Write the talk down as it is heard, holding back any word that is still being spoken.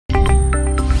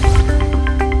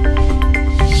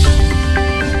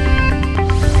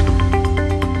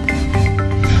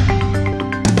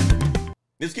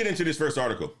Let's get into this first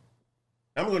article.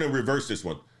 I'm going to reverse this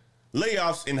one.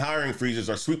 Layoffs and hiring freezes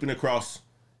are sweeping across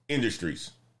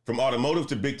industries, from automotive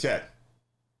to big tech,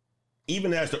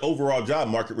 even as the overall job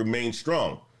market remains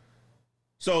strong.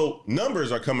 So numbers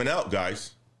are coming out,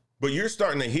 guys, but you're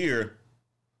starting to hear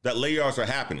that layoffs are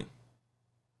happening.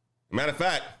 Matter of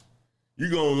fact, you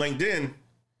go on LinkedIn,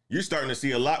 you're starting to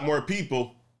see a lot more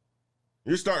people.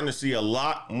 You're starting to see a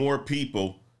lot more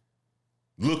people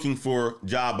looking for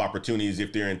job opportunities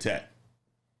if they're in tech.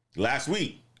 Last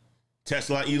week,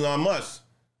 Tesla Elon Musk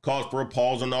called for a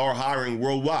pause on all hiring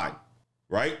worldwide,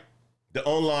 right? The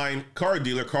online car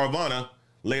dealer Carvana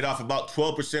laid off about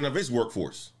 12% of its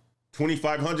workforce.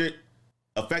 2,500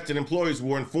 affected employees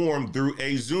were informed through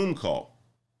a Zoom call.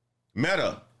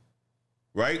 Meta,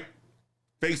 right?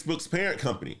 Facebook's parent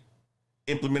company,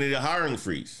 implemented a hiring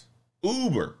freeze.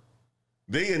 Uber,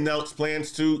 they announced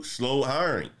plans to slow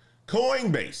hiring.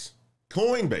 Coinbase,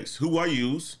 who I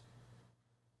use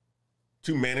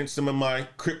to manage some of my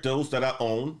cryptos that I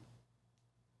own,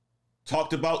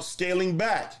 talked about scaling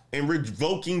back and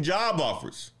revoking job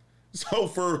offers. So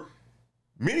for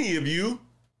many of you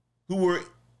who were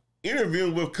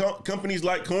interviewing with companies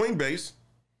like Coinbase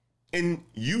and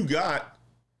you got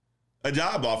a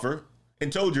job offer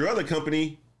and told your other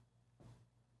company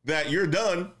that you're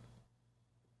done,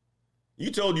 you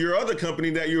told your other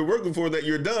company that you're working for that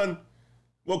you're done,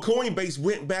 well, Coinbase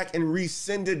went back and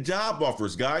rescinded job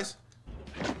offers, guys.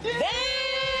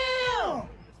 Damn!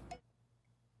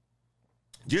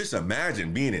 Just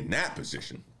imagine being in that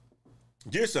position.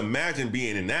 Just imagine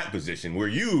being in that position where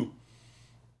you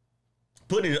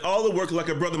put in all the work like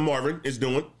a brother Marvin is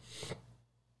doing.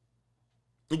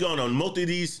 You're going on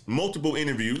multiple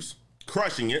interviews,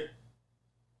 crushing it.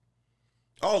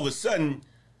 All of a sudden,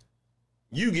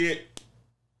 you get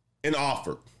an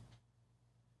offer.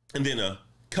 And then a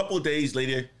couple of days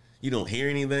later, you don't hear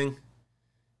anything,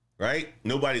 right?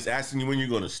 Nobody's asking you when you're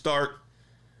going to start.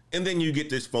 And then you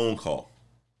get this phone call.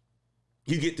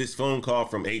 You get this phone call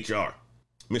from HR.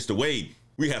 Mr. Wade,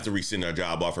 we have to rescind our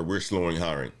job offer. We're slowing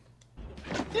hiring.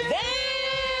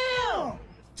 Damn!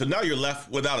 So now you're left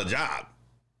without a job.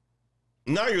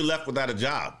 Now you're left without a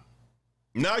job.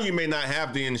 Now you may not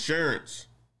have the insurance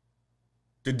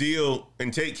to deal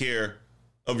and take care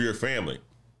of your family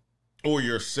or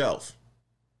yourself,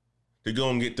 to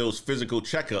go and get those physical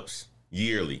checkups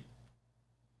yearly.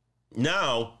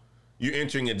 Now you're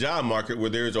entering a job market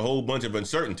where there's a whole bunch of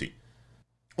uncertainty.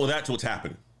 Well, that's what's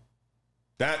happening.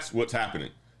 That's what's happening.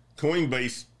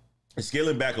 Coinbase is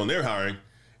scaling back on their hiring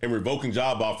and revoking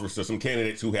job offers to some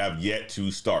candidates who have yet to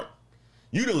start.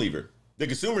 Unilever, the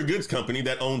consumer goods company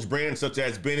that owns brands such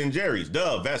as Ben & Jerry's,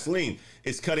 Dove, Vaseline,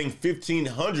 is cutting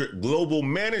 1,500 global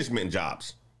management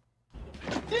jobs.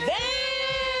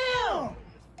 Damn!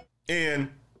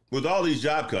 And with all these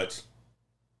job cuts,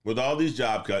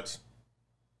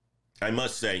 I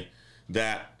must say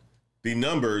that the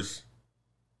numbers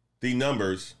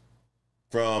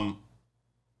from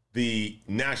the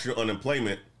national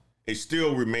unemployment, it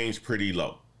still remains pretty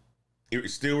low. It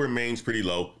still remains pretty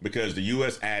low because the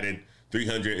U.S. added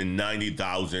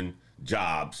 390,000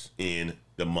 jobs in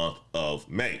the month of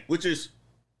May, which is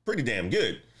pretty damn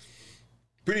good.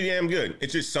 Pretty damn good.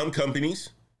 It's just some companies,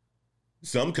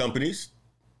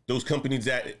 those companies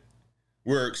that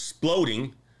were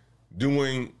exploding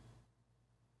during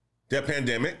the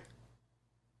pandemic,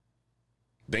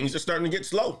 things are starting to get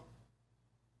slow.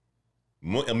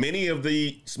 Many of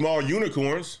the small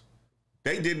unicorns,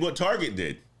 they did what Target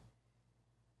did.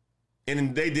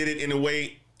 And they did it in a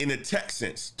way, in a tech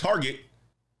sense. Target,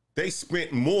 they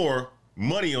spent more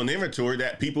money on inventory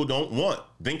that people don't want,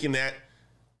 thinking that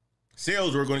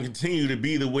sales were going to continue to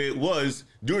be the way it was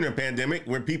during the pandemic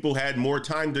when people had more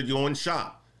time to go and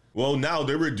shop. Well, now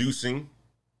they're reducing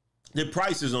the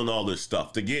prices on all this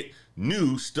stuff to get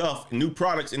new stuff, new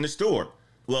products in the store.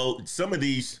 Well, some of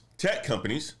these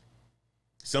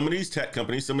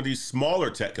smaller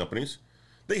tech companies,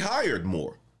 they hired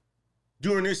more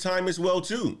during this time as well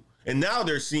too. And now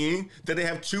they're seeing that they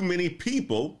have too many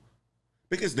people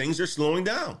because things are slowing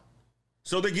down.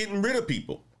 So they're getting rid of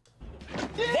people.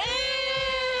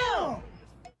 Damn!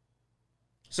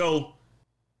 So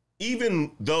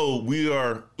even though we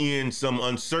are in some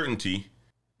uncertainty,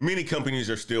 many companies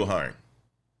are still hiring.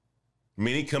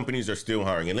 Many companies are still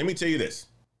hiring. And let me tell you this,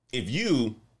 if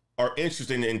you are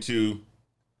interested into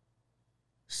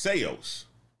sales,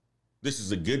 this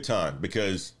is a good time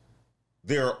because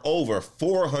there are over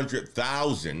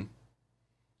 400,000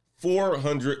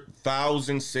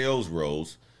 sales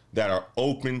roles that are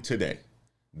open today.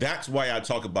 That's why I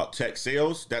talk about tech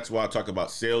sales. That's why I talk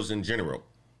about sales in general.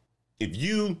 If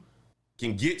you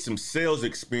can get some sales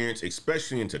experience,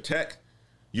 especially into tech,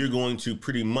 you're going to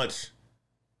pretty much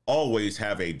always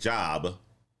have a job,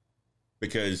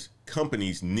 because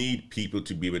companies need people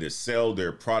to be able to sell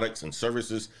their products and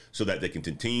services so that they can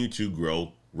continue to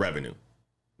grow revenue.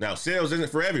 Now, sales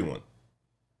isn't for everyone,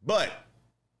 but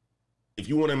if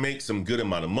you want to make some good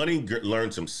amount of money,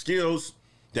 learn some skills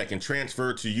that can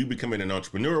transfer to you becoming an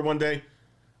entrepreneur one day,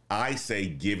 I say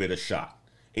give it a shot.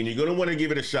 And you're going to want to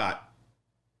give it a shot.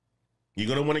 You're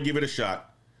going to want to give it a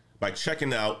shot by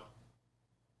checking out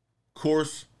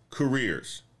Course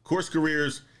Careers. Course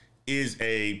Careers is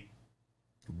a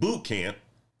boot camp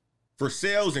for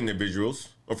sales individuals,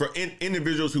 or for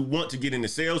individuals who want to get into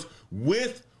sales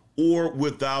with or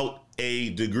without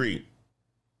a degree.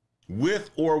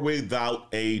 With or without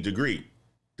a degree.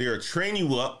 They'll train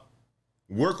you up,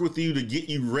 work with you to get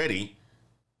you ready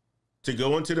to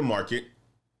go into the market,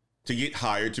 to get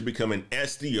hired to become an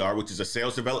SDR, which is a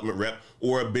sales development rep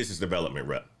or a business development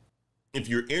rep. If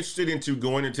you're interested into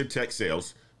going into tech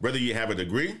sales, whether you have a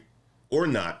degree or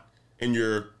not, and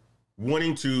you're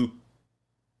wanting to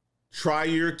try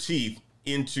your teeth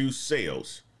into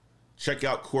sales, check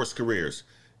out Course Careers.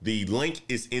 The link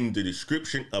is in the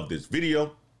description of this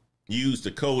video. Use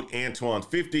the code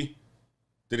Antoine50.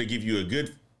 That'll give you a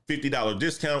good $50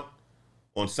 discount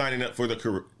on signing up for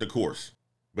the course.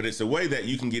 But it's a way that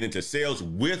you can get into sales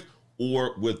with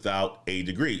or without a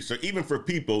degree. So even for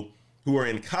people who are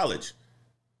in college,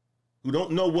 who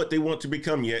don't know what they want to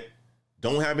become yet,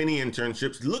 don't have any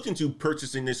internships, look into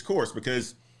purchasing this course,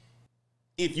 because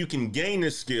if you can gain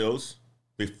the skills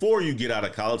before you get out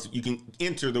of college, you can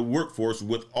enter the workforce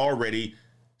with already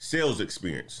sales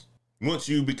experience. Once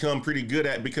you become pretty good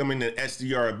at becoming an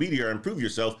SDR or BDR and prove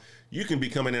yourself, you can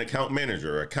become an account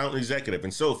manager, account executive,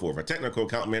 and so forth, a technical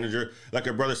account manager like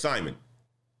our brother Simon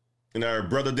and our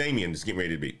brother Damien is getting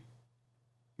ready to be.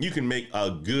 You can make a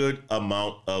good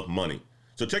amount of money.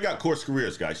 So check out Course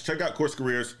Careers, guys. Check out Course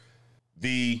Careers.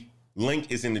 The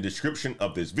link is in the description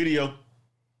of this video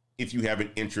if you have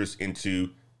an interest into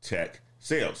tech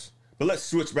sales. But let's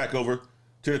switch back over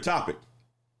to the topic.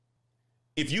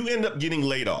 If you end up getting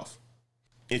laid off,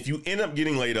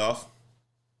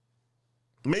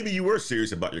 maybe you were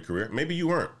serious about your career, maybe you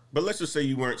weren't, but let's just say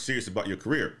you weren't serious about your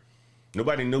career.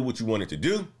 Nobody knew what you wanted to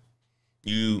do.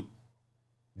 You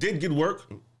did good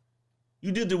work.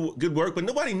 You did the good work, but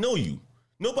nobody knew you.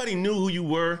 Nobody knew who you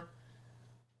were.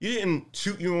 You didn't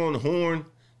toot your own horn.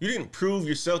 You didn't prove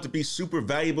yourself to be super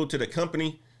valuable to the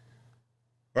company,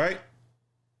 right?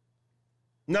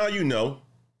 Now you know.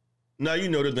 Now you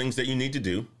know the things that you need to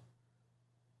do.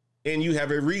 And you have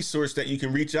a resource that you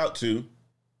can reach out to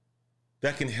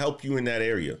that can help you in that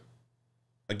area.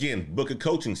 Again, book a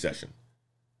coaching session,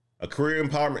 a career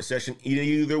empowerment session.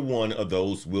 Either one of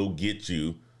those will get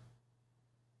you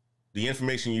the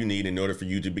information you need in order for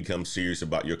you to become serious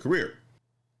about your career.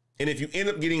 And if you end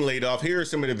up getting laid off, here are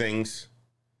some of the things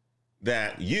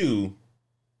that you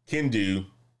can do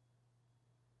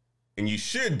and you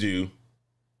should do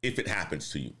if it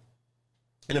happens to you.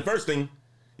 And the first thing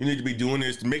you need to be doing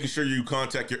is making sure you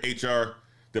contact your HR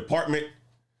department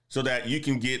so that you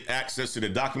can get access to the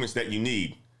documents that you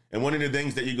need. And one of the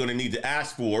things that you're going to need to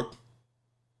ask for,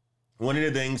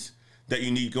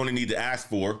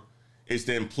 is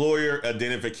the employer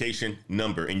identification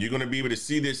number. And you're going to be able to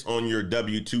see this on your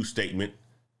W-2 statement,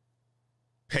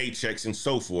 paychecks, and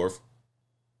so forth.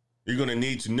 You're going to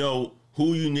need to know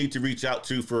who you need to reach out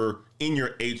to for in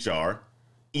your HR,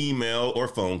 email or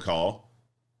phone call,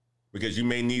 because you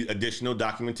may need additional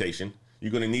documentation.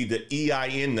 You're going to need the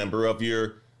EIN number of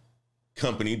your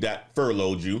company that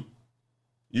furloughed you.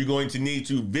 You're going to need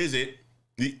to visit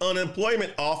the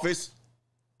unemployment office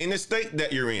in the state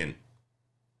that you're in,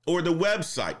 or the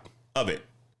website of it.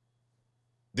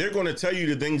 They're going to tell you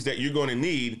the things that you're going to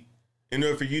need in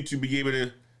order for you to be able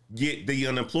to get the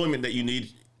unemployment that you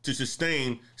need to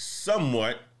sustain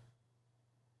somewhat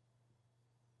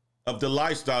of the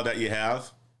lifestyle that you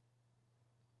have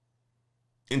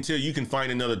until you can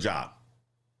find another job.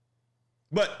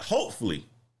 But hopefully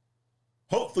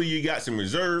you got some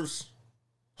reserves.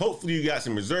 Hopefully you got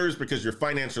some reserves because you're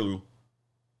financially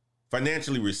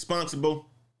responsible.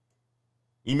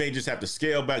 You may just have to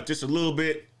scale back just a little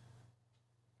bit,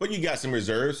 but you got some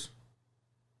reserves.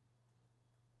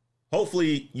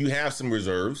 Hopefully you have some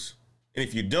reserves. And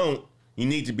if you don't, you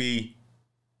need to be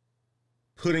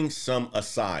putting some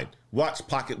aside. Watch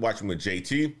Pocket Watching with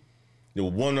JT, the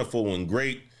wonderful and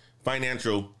great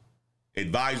financial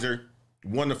advisor,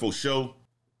 wonderful show.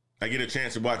 I get a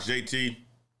chance to watch JT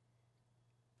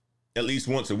at least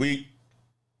once a week,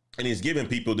 and he's giving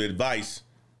people the advice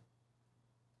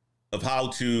of how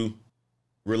to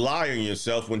rely on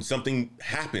yourself when something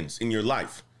happens in your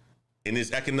life. In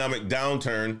this economic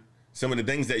downturn, some of the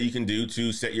things that you can do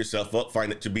to set yourself up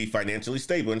to be financially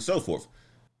stable and so forth.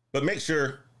 But make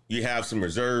sure you have some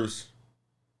reserves.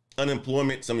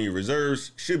 Unemployment, some of your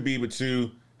reserves should be able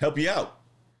to help you out.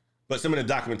 But some of the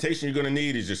documentation you're going to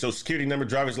need is your social security number,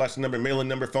 driver's license number, mailing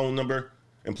number, phone number,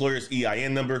 employer's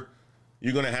EIN number.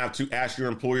 You're going to have to ask your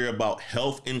employer about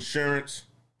health insurance.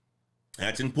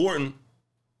 That's important.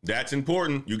 That's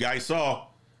important. You guys saw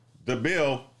the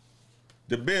bill,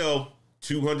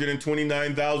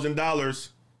 $229,000.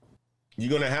 You're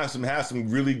going to have some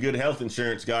really good health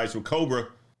insurance, guys, with Cobra.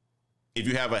 If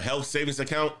you have a health savings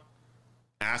account,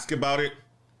 ask about it.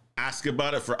 Ask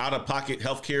about it for out-of-pocket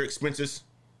healthcare expenses,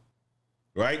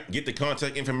 right? Get the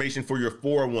contact information for your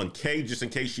 401k just in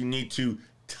case you need to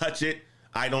touch it.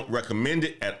 I don't recommend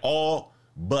it at all,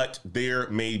 but there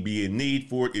may be a need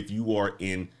for it if you are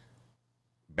in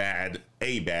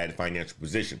a bad financial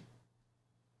position.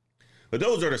 But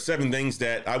those are the 7 things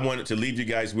that I wanted to leave you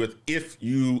guys with if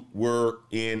you were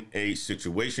in a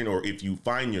situation, or if you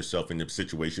find yourself in a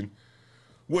situation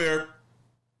where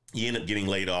you end up getting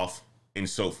laid off and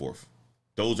so forth.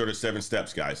 Those are the 7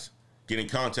 steps, guys. Get in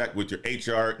contact with your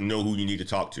HR, know who you need to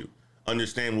talk to.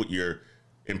 Understand what your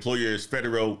employer's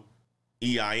federal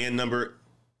EIN number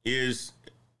is,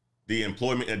 the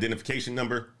employment identification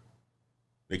number.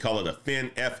 They call it a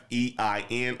FIN,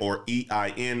 F-E-I-N or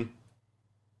EIN.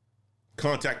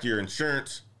 Contact your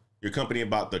insurance, your company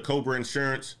about the Cobra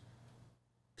insurance.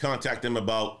 Contact them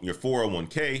about your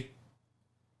 401k,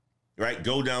 right?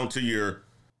 Go down to your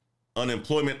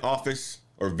unemployment office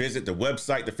or visit the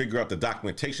website to figure out the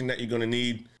documentation that you're going to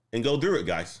need, and go through it,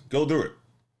 guys. Go through it.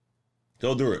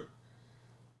 Go through it.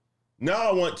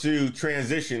 Now I want to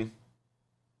transition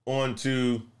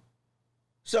onto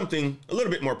something a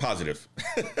little bit more positive.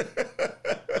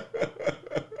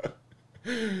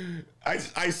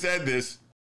 I said this